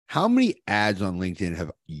How many ads on LinkedIn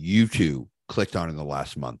have you two clicked on in the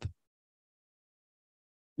last month?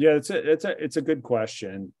 Yeah, it's a good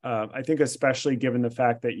question. I think especially given the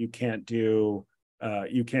fact that you can't do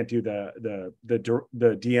the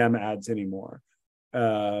DM ads anymore.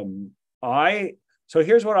 So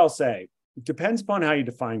here's what I'll say. It depends upon how you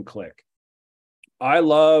define click. I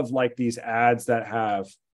love like these ads that have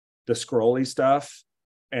the scrolly stuff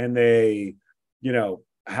and they,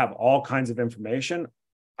 have all kinds of information.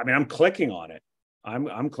 I mean, I'm clicking on it.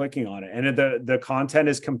 I'm clicking on it. And the content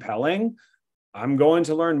is compelling. I'm going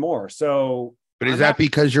to learn more. So, but is that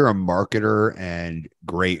because you're a marketer and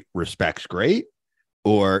great respects great?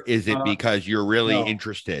 Or is it because you're really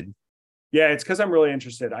interested? Yeah, it's because I'm really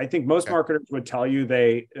interested. I think most marketers would tell you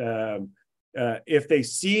they, if they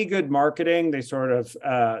see good marketing, they sort of,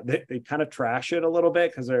 they kind of trash it a little bit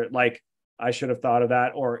because they're like, I should have thought of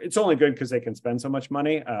that. Or it's only good because they can spend so much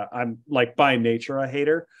money. I'm like by nature a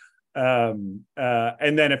hater. And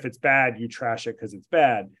then if it's bad, you trash it because it's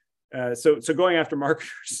bad. So going after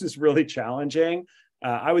marketers is really challenging.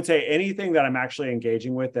 I would say anything that I'm actually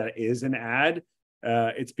engaging with that is an ad,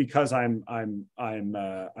 it's because I'm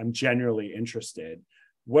genuinely interested.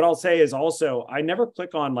 What I'll say is also I never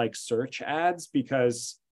click on like search ads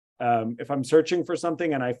because if I'm searching for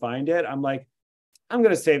something and I find it, I'm like, I'm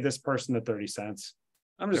going to save this person the 30 cents.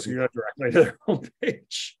 I'm just going to go directly to their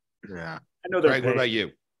homepage. Yeah. I know they're Greg, what about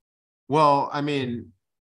you? Well, I mean,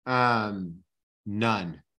 none.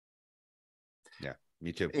 Yeah,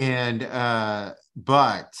 me too. And,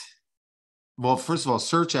 well, first of all,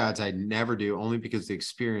 search ads I never do only because the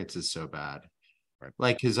experience is so bad. Right.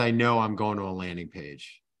 Like, because I know I'm going to a landing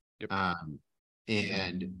page. Yep.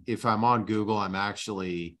 And if I'm on Google,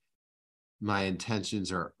 my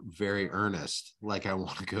intentions are very earnest. Like I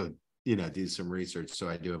want to go, do some research. So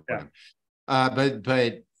I do it. Yeah.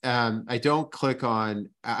 I don't click on,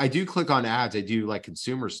 I do click on ads. I do like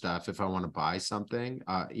consumer stuff. If I want to buy something,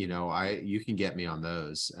 you can get me on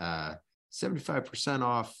those, 75%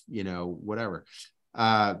 off, whatever.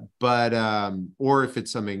 Or if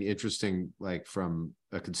it's something interesting, like from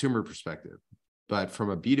a consumer perspective, but from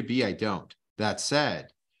a B2B, I don't. That said,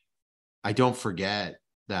 I don't forget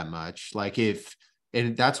that much.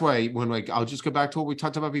 And that's why I'll just go back to what we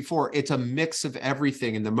talked about before. It's a mix of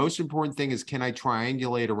everything. And the most important thing is, can I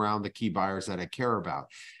triangulate around the key buyers that I care about?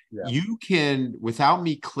 Yeah. You can, without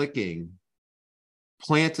me clicking,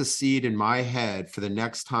 plant a seed in my head for the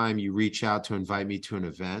next time you reach out to invite me to an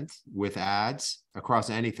event with ads across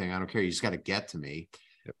anything. I don't care. You just got to get to me.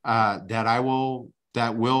 Yep.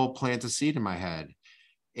 That will plant a seed in my head,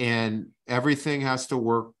 and everything has to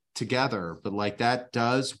work together. But that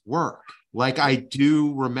does work. I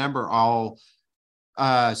do remember I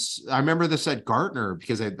remember this at Gartner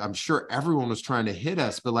because I'm sure everyone was trying to hit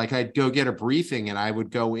us, but I'd go get a briefing and I would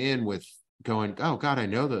go in with going, oh God, I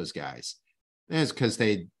know those guys. And it's because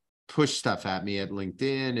they push stuff at me at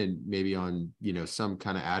LinkedIn and maybe on, some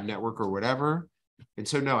kind of ad network or whatever. And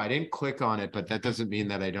so, no, I didn't click on it, but that doesn't mean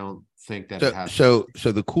that I don't think that it has. So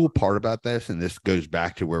the cool part about this, and this goes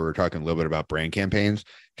back to where we're talking a little bit about brand campaigns,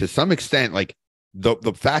 to some extent,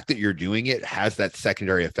 the fact that you're doing it has that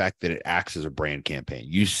secondary effect that it acts as a brand campaign.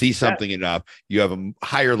 You see something enough, you have a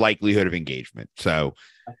higher likelihood of engagement. So,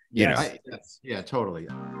 yeah, totally.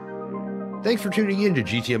 Thanks for tuning in to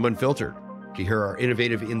GTM Unfiltered. To hear our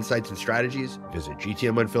innovative insights and strategies, visit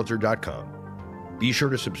gtmunfiltered.com. Be sure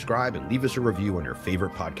to subscribe and leave us a review on your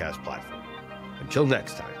favorite podcast platform. Until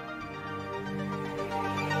next time.